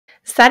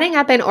Setting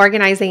up and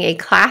organizing a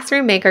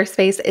classroom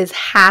makerspace is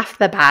half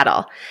the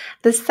battle.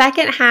 The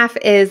second half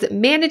is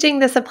managing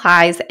the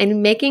supplies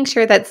and making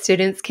sure that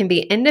students can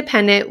be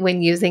independent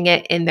when using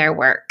it in their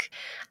work.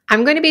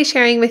 I'm going to be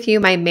sharing with you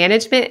my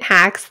management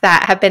hacks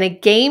that have been a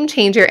game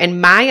changer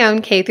in my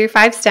own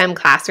K-5 STEM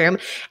classroom,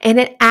 and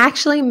it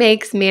actually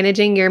makes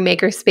managing your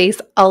makerspace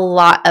a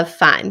lot of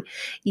fun.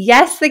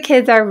 Yes, the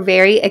kids are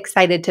very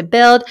excited to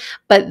build,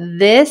 but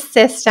this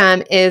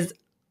system is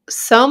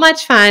so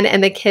much fun,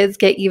 and the kids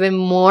get even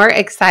more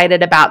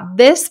excited about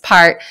this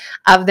part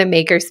of the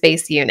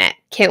Makerspace unit.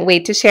 Can't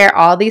wait to share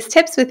all these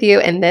tips with you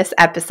in this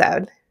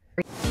episode.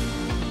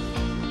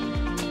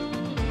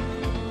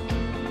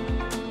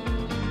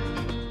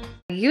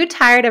 Are you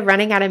tired of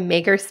running out of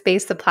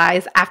Makerspace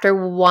supplies after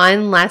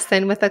one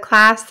lesson with a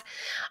class?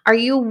 Are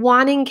you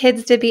wanting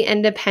kids to be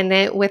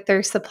independent with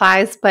their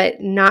supplies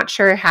but not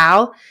sure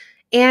how?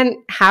 And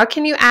how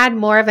can you add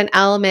more of an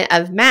element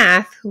of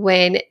math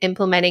when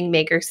implementing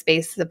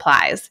Makerspace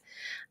supplies?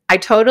 I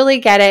totally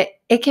get it.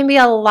 It can be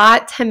a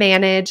lot to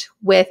manage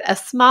with a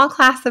small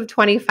class of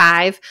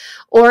 25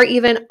 or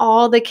even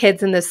all the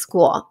kids in the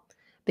school.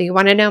 But you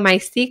want to know my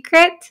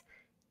secret?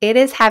 It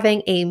is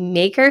having a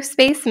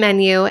Makerspace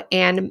menu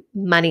and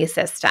money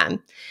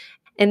system.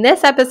 In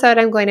this episode,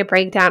 I'm going to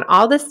break down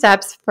all the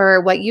steps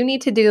for what you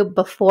need to do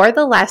before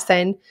the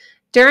lesson,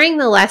 during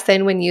the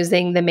lesson when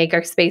using the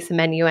Makerspace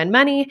menu and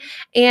money,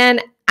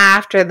 and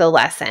after the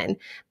lesson.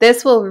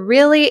 This will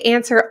really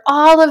answer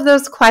all of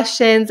those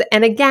questions.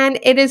 And again,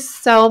 it is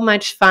so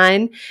much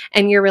fun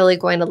and you're really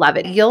going to love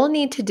it. You'll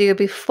need to do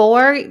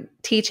before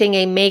teaching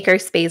a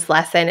Makerspace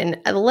lesson and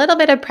a little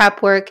bit of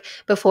prep work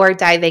before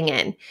diving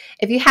in.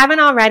 If you haven't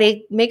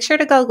already, make sure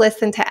to go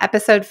listen to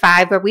episode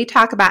 5 where we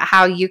talk about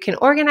how you can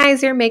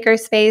organize your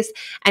Makerspace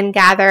and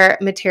gather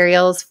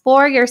materials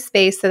for your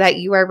space so that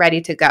you are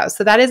ready to go.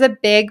 So that is a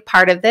big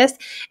part of this,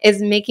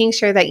 is making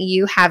sure that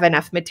you have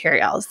enough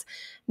materials.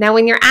 Now,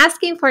 when you're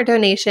asking for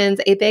donations,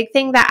 a big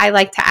thing that I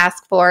like to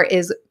ask for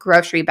is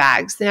grocery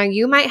bags. Now,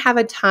 you might have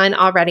a ton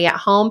already at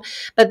home,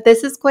 but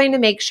this is going to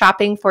make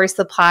shopping for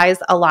supplies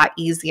a lot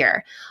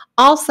easier.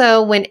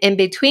 Also, when in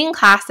between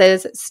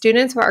classes,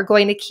 students are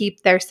going to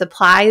keep their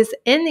supplies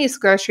in these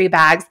grocery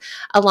bags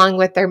along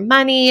with their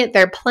money,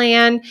 their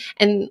plan,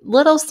 and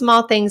little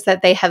small things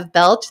that they have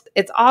built.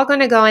 It's all going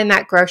to go in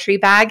that grocery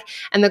bag,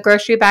 and the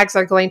grocery bags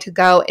are going to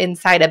go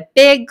inside a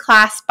big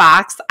class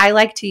box. I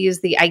like to use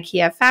the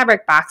IKEA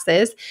fabric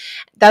boxes.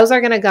 Those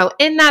are going to go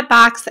in that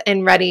box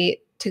and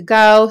ready to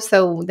go.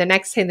 So the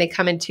next time they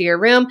come into your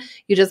room,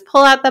 you just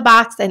pull out the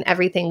box and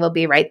everything will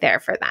be right there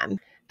for them.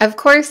 Of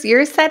course,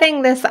 you're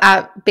setting this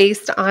up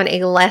based on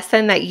a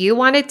lesson that you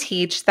want to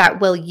teach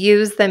that will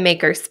use the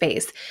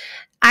Makerspace.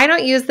 I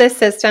don't use this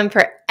system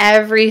for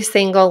every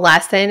single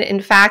lesson. In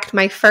fact,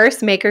 my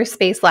first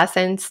Makerspace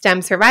lesson,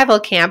 STEM Survival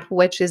Camp,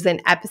 which is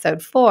in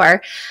episode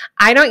 4,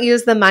 I don't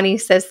use the money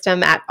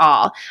system at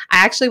all. I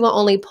actually will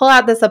only pull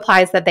out the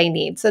supplies that they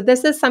need. So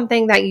this is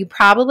something that you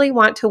probably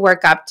want to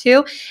work up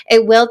to.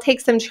 It will take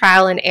some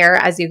trial and error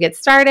as you get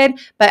started,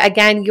 but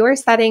again, you're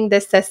setting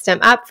this system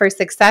up for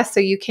success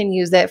so you can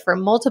use it for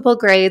multiple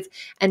grades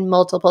and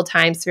multiple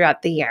times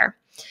throughout the year.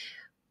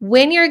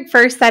 When you're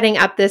first setting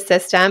up this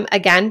system,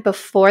 again,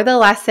 before the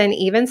lesson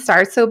even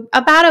starts, so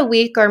about a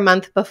week or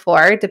month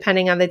before,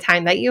 depending on the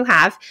time that you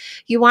have,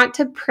 you want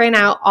to print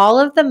out all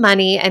of the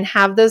money and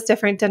have those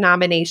different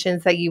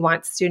denominations that you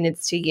want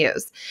students to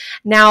use.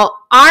 Now,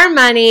 our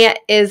money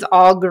is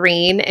all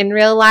green in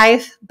real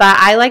life, but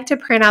I like to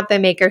print out the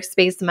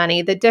Makerspace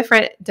money, the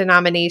different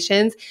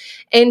denominations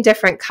in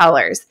different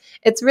colors.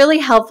 It's really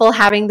helpful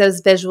having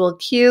those visual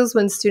cues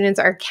when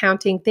students are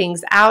counting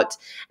things out,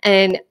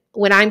 and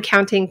when I'm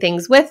counting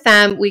things with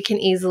them, we can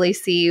easily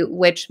see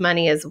which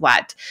money is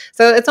what.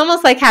 So it's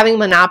almost like having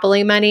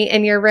Monopoly money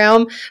in your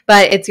room,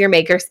 but it's your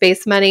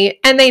Makerspace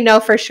money, and they know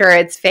for sure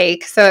it's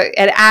fake. So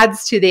it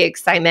adds to the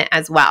excitement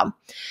as well.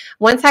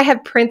 Once I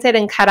have printed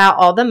and cut out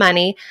all the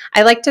money,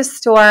 I like to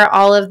store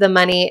all of the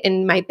money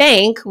in my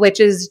bank,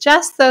 which is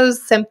just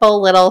those simple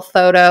little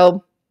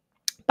photo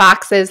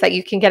boxes that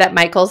you can get at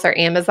Michael's or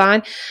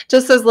Amazon.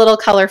 Just those little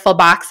colorful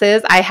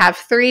boxes. I have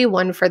 3,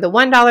 one for the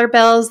 $1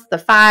 bills, the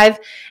 5,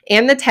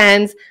 and the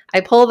 10s.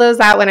 I pull those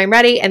out when I'm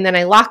ready, and then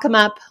I lock them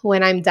up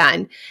when I'm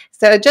done.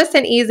 So just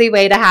an easy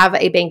way to have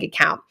a bank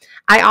account.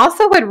 I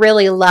also would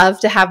really love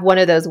to have one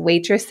of those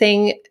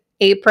waitressing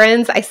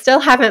aprons. I still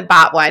haven't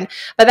bought one,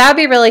 but that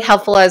would be really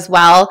helpful as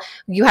well.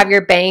 You have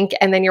your bank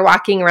and then you're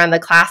walking around the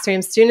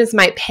classroom. Students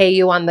might pay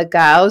you on the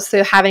go,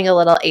 so having a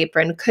little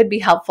apron could be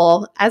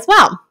helpful as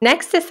well.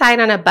 Next, decide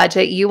on a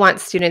budget you want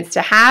students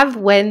to have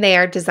when they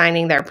are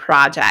designing their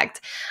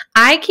project.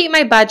 I keep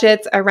my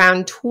budgets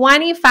around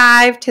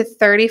 $25 to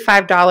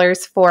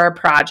 $35 for a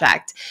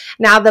project.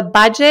 Now, the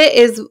budget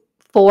is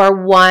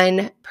for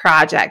one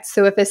project.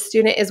 So if a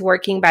student is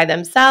working by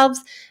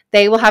themselves,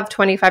 they will have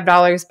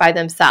 $25 by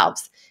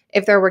themselves.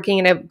 If they're working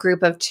in a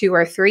group of 2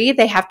 or 3,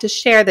 they have to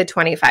share the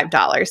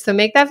 $25. So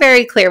make that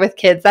very clear with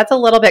kids. That's a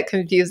little bit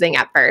confusing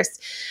at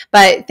first,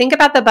 but think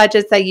about the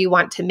budgets that you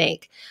want to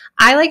make.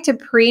 I like to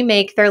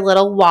pre-make their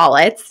little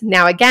wallets.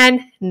 Now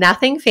again,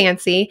 nothing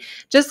fancy.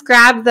 Just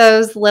grab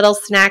those little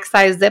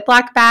snack-sized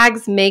Ziploc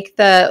bags, make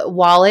the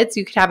wallets.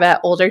 You could have an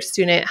older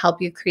student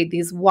help you create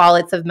these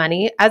wallets of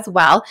money as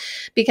well.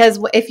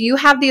 Because if you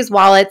have these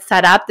wallets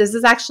set up, this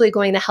is actually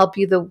going to help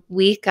you the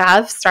week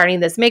of starting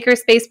this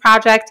Makerspace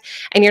project,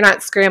 and you're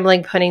not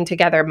scrambling putting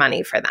together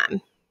money for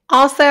them.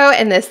 Also,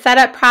 in this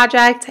setup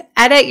project,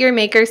 edit your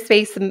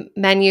Makerspace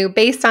menu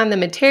based on the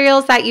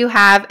materials that you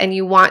have and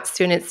you want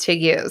students to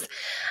use.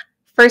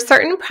 For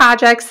certain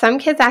projects, some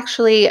kids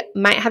actually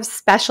might have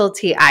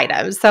specialty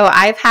items. So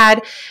I've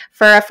had,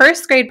 for a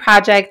first grade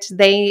project,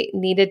 they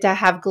needed to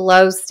have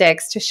glow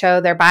sticks to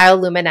show their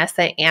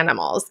bioluminescent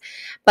animals.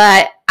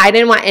 But I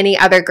didn't want any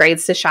other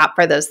grades to shop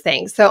for those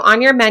things. So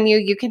on your menu,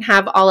 you can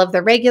have all of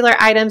the regular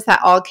items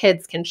that all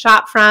kids can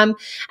shop from.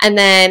 And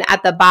then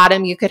at the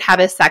bottom, you could have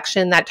a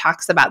section that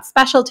talks about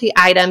specialty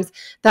items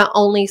that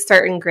only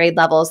certain grade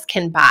levels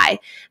can buy.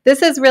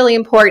 This is really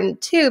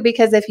important too,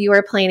 because if you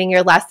are planning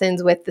your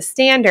lessons with the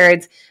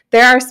standards,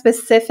 there are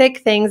specific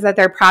things that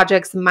their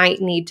projects might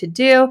need to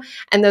do.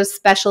 And those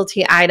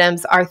specialty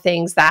items are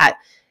things that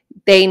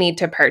they need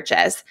to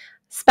purchase.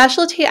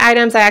 Specialty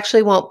items I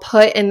actually won't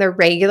put in the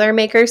regular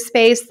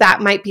Makerspace.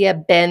 That might be a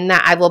bin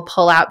that I will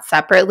pull out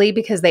separately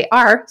because they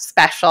are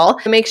special.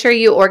 Make sure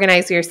you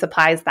organize your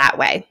supplies that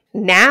way.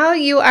 Now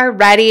you are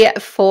ready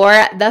for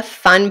the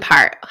fun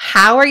part.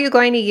 How are you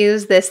going to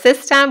use this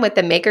system with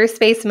the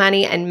Makerspace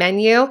money and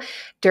menu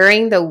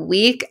during the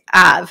week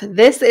of?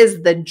 This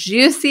is the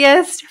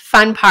juiciest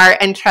fun part,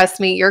 and trust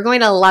me, you're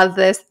going to love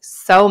this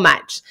so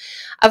much.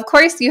 Of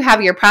course, you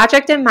have your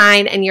project in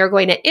mind and you're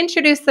going to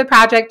introduce the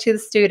project to the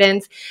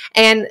students,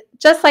 and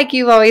just like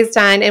you've always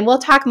done, and we'll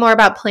talk more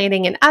about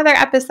planning in other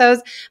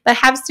episodes, but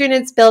have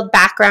students build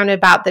background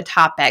about the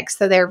topic.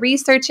 So they're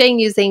researching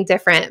using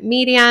different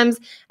mediums,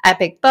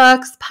 epic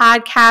books,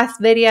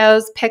 podcasts,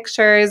 videos,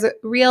 pictures,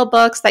 real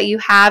books that you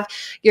have.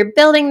 You're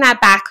building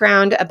that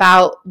background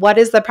about what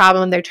is the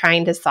problem they're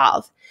trying to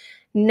solve.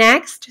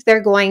 Next,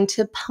 they're going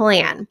to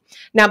plan.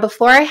 Now,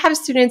 before I have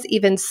students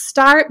even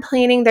start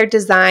planning their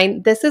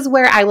design, this is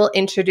where I will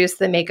introduce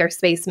the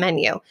Makerspace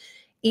menu.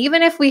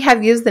 Even if we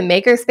have used the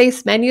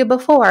Makerspace menu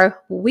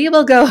before, we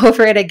will go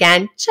over it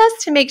again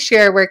just to make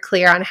sure we're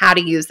clear on how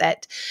to use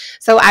it.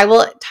 So I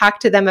will talk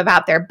to them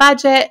about their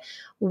budget,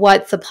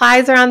 what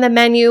supplies are on the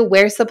menu,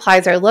 where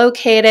supplies are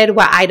located,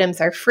 what items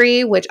are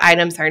free, which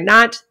items are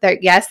not.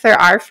 Yes, there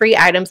are free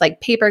items like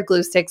paper,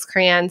 glue sticks,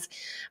 crayons,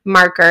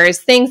 markers,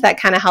 things that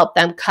kind of help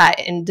them cut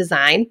and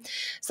design.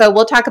 So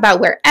we'll talk about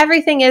where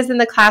everything is in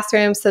the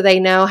classroom so they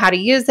know how to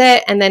use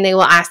it, and then they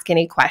will ask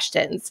any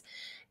questions.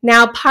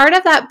 Now, part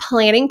of that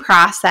planning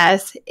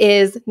process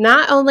is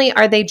not only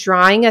are they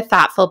drawing a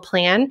thoughtful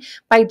plan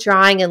by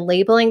drawing and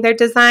labeling their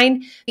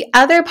design, the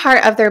other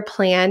part of their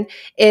plan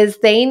is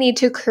they need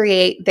to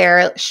create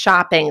their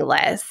shopping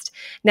list.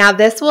 Now,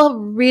 this will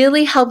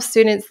really help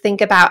students think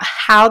about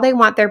how they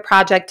want their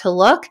project to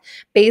look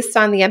based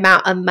on the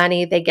amount of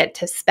money they get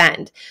to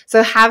spend.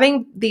 So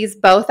having these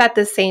both at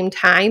the same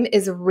time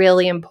is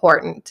really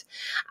important.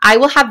 I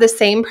will have the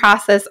same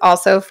process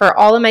also for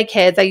all of my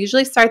kids. I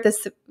usually start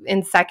this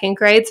in second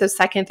grade, so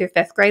second through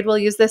fifth grade we'll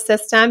use this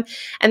system,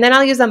 and then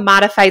I'll use a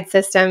modified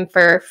system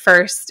for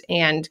first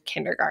and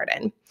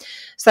kindergarten.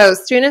 So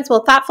students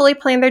will thoughtfully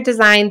plan their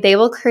design. They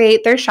will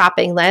create their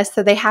shopping list,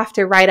 so they have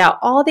to write out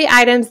all the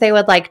items they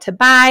would like to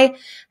buy,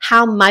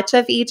 how much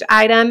of each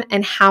item,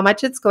 and how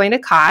much it's going to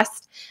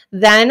cost.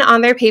 Then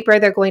on their paper,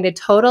 they're going to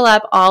total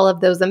up all of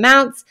those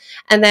amounts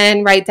and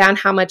then write down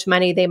how much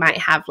money they might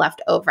have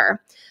left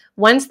over.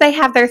 Once they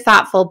have their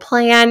thoughtful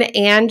plan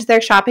and their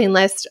shopping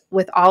list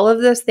with all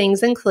of those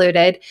things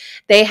included,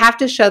 they have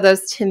to show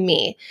those to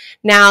me.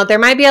 Now, there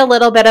might be a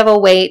little bit of a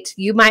wait.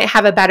 You might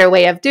have a better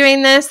way of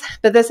doing this,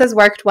 but this has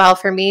worked well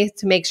for me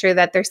to make sure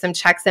that there's some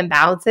checks and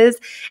balances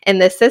in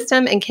the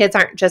system and kids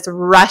aren't just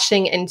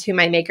rushing into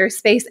my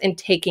Makerspace and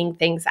taking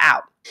things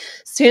out.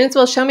 Students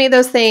will show me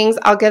those things.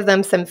 I'll give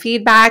them some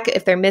feedback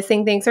if they're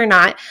missing things or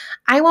not.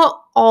 I won't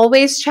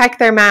always check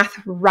their math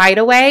right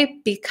away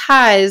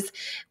because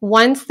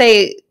once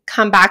they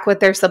come back with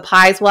their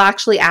supplies, we'll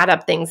actually add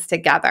up things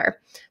together.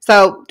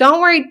 So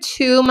don't worry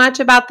too much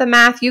about the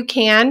math. You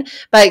can,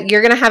 but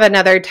you're going to have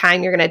another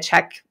time you're going to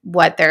check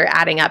what they're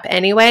adding up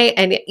anyway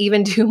and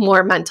even do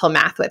more mental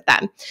math with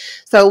them.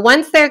 So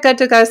once they're good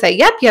to go, say,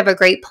 yep, you have a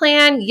great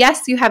plan.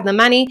 Yes, you have the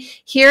money.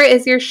 Here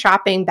is your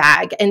shopping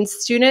bag. And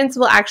students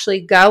will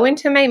actually go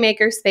into my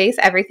Makerspace.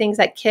 Everything's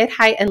at kid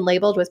height and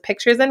labeled with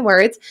pictures and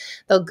words.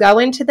 They'll go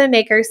into the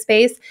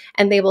Makerspace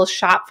and they will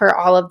shop for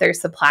all of their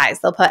supplies.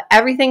 They'll put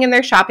everything in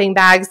their shopping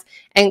bags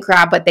and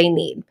grab what they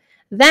need.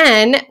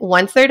 Then,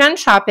 once they're done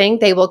shopping,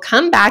 they will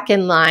come back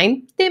in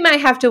line. They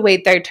might have to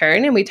wait their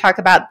turn, and we talk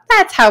about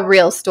that's how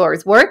real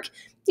stores work.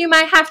 you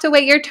might have to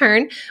wait your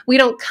turn. We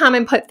don't come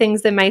and put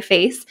things in my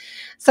face.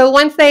 So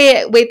once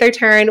they wait their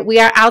turn,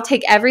 I'll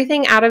take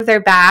everything out of their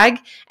bag,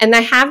 and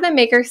I have the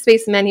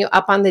Makerspace menu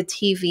up on the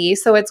TV.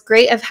 So it's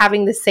great of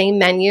having the same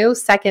menu,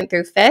 2nd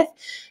through 5th.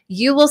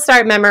 You will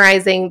start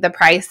memorizing the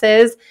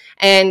prices,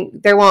 and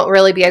there won't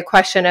really be a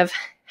question of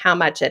how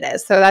much it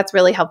is. So that's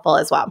really helpful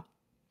as well.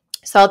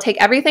 So I'll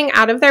take everything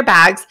out of their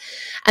bags,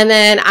 and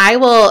then I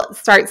will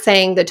start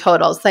saying the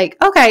totals. Like,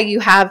 okay, you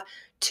have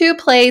 2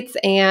 plates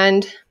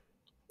and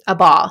a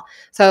ball.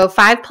 So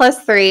 5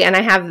 plus 3, and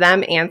I have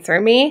them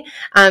answer me.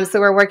 So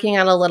we're working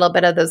on a little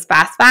bit of those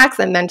fast facts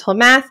and mental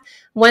math.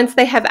 Once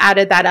they have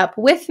added that up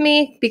with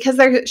me, because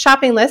their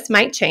shopping list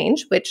might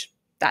change, which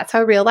that's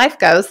how real life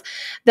goes,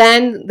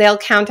 then they'll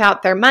count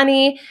out their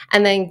money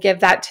and then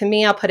give that to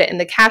me. I'll put it in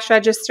the cash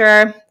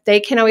register. They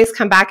can always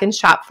come back and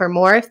shop for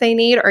more if they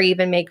need, or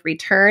even make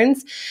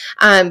returns,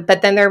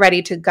 but then they're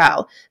ready to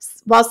go.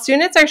 While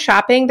students are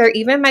shopping, there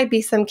even might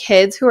be some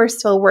kids who are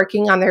still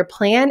working on their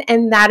plan,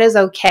 and that is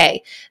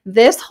okay.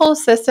 This whole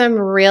system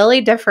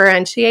really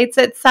differentiates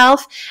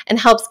itself and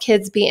helps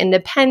kids be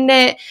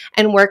independent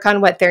and work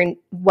on what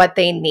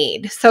they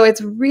need. So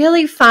it's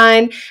really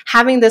fun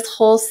having this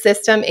whole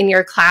system in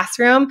your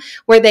classroom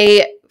where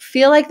they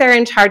feel like they're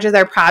in charge of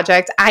their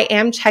project. I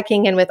am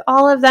checking in with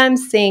all of them,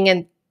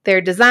 seeing their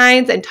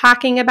designs and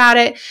talking about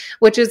it,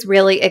 which is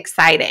really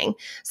exciting.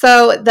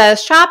 So the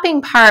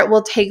shopping part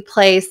will take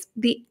place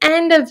the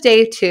end of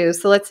day 2.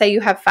 So let's say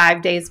you have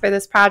 5 days for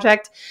this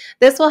project.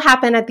 This will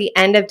happen at the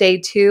end of day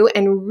 2,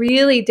 and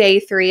really day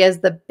 3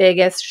 is the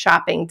biggest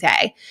shopping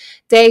day.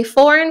 Day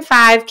 4 and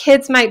 5,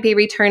 kids might be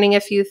returning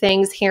a few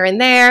things here and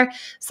there.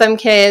 Some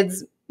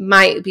kids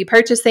might be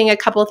purchasing a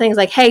couple things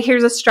like, hey,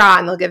 here's a straw,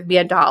 and they'll give me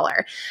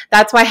 $1.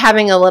 That's why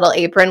having a little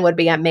apron would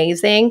be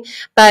amazing.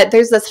 But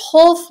there's this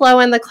whole flow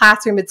in the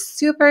classroom. It's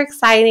super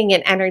exciting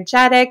and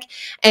energetic,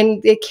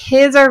 and the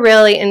kids are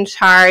really in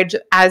charge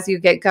as you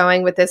get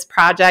going with this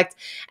project,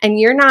 and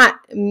you're not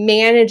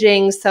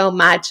managing so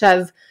much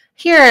of,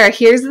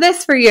 here's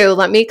this for you,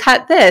 let me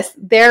cut this.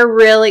 They're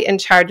really in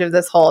charge of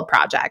this whole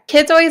project.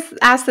 Kids always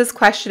ask this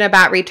question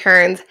about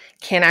returns.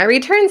 Can I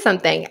return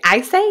something?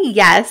 I say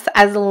yes,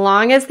 as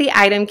long as the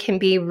item can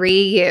be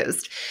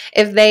reused.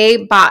 If they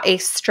bought a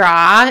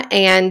straw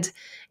and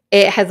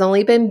it has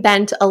only been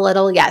bent a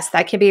little, yes,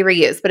 that can be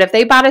reused. But if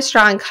they bought a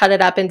straw and cut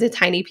it up into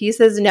tiny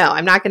pieces, no,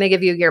 I'm not going to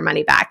give you your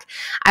money back.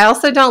 I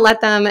also don't let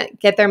them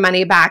get their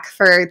money back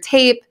for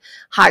tape,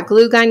 hot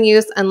glue gun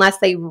use, unless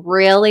they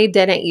really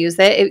didn't use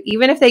it.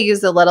 Even if they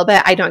used a little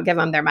bit, I don't give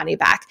them their money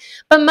back.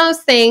 But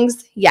most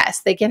things,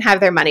 yes, they can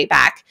have their money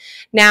back.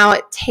 Now,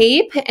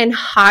 tape and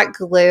hot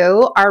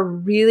glue are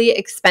really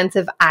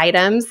expensive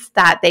items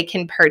that they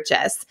can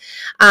purchase.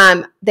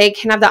 They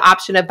can have the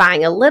option of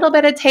buying a little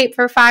bit of tape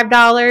for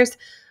 $5,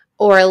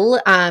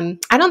 or I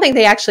don't think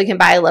they actually can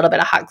buy a little bit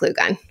of hot glue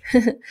gun.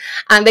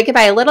 They can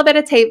buy a little bit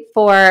of tape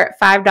for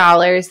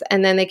 $5,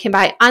 and then they can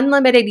buy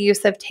unlimited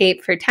use of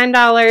tape for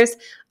 $10,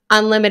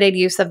 unlimited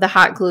use of the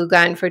hot glue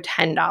gun for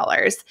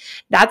 $10.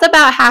 That's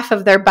about half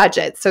of their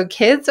budget. So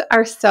kids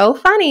are so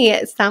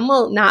funny. Some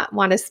will not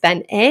want to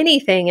spend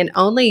anything and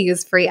only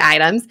use free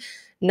items.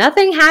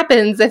 Nothing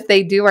happens if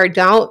they do or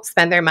don't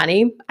spend their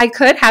money. I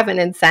could have an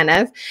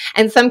incentive,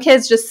 and some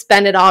kids just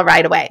spend it all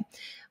right away.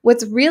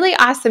 What's really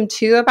awesome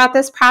too about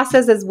this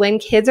process is when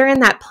kids are in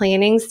that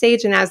planning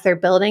stage and as they're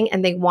building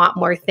and they want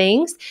more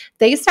things,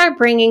 they start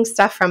bringing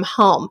stuff from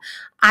home.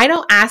 I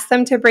don't ask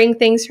them to bring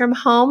things from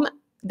home.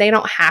 They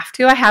don't have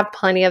to. I have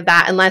plenty of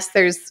that, unless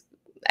there's,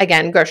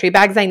 again, grocery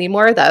bags. I need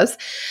more of those.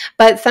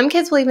 But some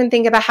kids will even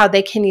think about how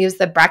they can use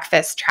the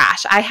breakfast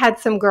trash. I had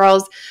some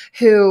girls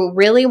who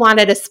really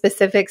wanted a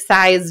specific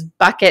size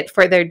bucket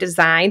for their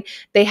design.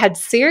 They had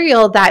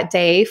cereal that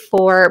day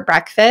for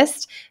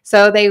breakfast,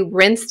 so they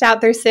rinsed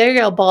out their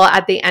cereal bowl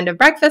at the end of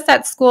breakfast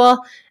at school,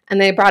 and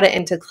they brought it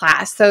into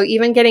class. So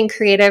even getting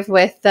creative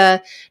with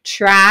the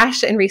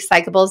trash and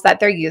recyclables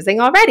that they're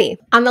using already.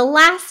 On the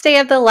last day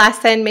of the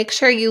lesson, make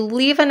sure you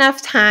leave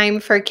enough time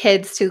for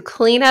kids to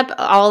clean up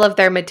all of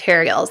their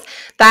materials.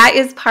 That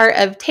is part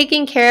of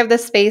taking care of the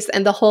space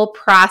and the whole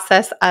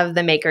process of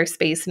the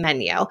Makerspace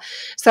menu.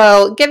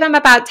 So give them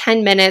about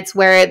 10 minutes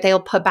where they'll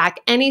put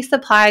back any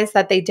supplies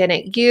that they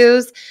didn't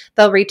use.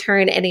 They'll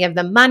return any of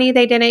the money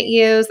they didn't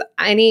use,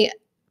 any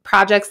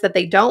projects that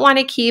they don't want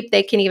to keep.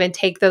 They can even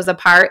take those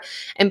apart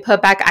and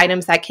put back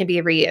items that can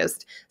be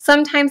reused.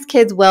 Sometimes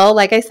kids will,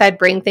 like I said,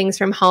 bring things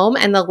from home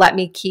and they'll let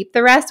me keep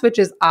the rest, which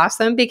is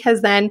awesome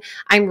because then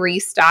I'm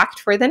restocked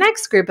for the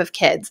next group of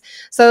kids.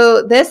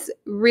 So this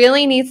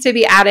really needs to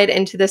be added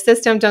into the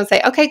system. Don't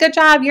say, okay, good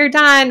job, you're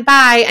done,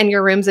 bye, and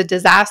your room's a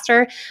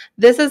disaster.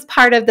 This is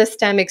part of the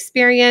STEM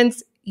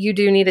experience. You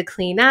do need to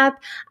clean up.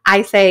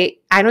 I say,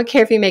 I don't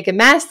care if you make a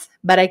mess,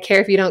 but I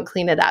care if you don't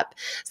clean it up.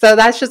 So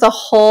that's just a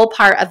whole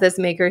part of this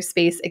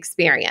Makerspace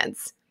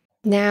experience.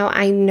 Now,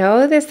 I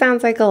know this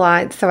sounds like a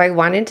lot, so I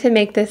wanted to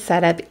make this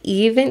setup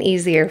even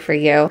easier for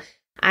you.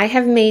 I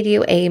have made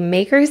you a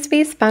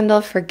Makerspace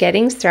bundle for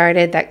getting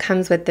started that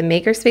comes with the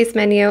Makerspace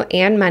menu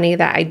and money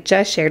that I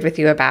just shared with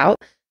you about.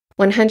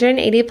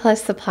 180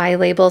 plus supply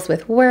labels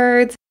with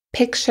words,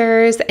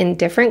 pictures, and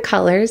different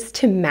colors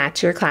to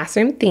match your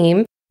classroom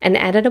theme, an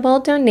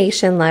editable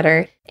donation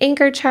letter,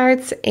 anchor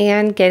charts,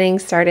 and getting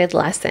started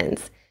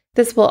lessons.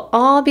 This will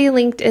all be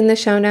linked in the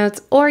show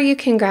notes, or you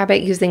can grab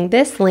it using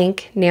this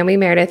link,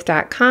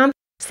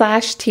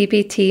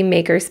 naomimeredith.com/TPT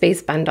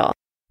Makerspace Bundle.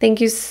 Thank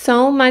you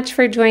so much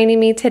for joining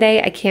me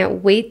today. I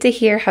can't wait to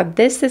hear how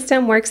this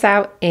system works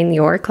out in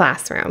your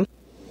classroom.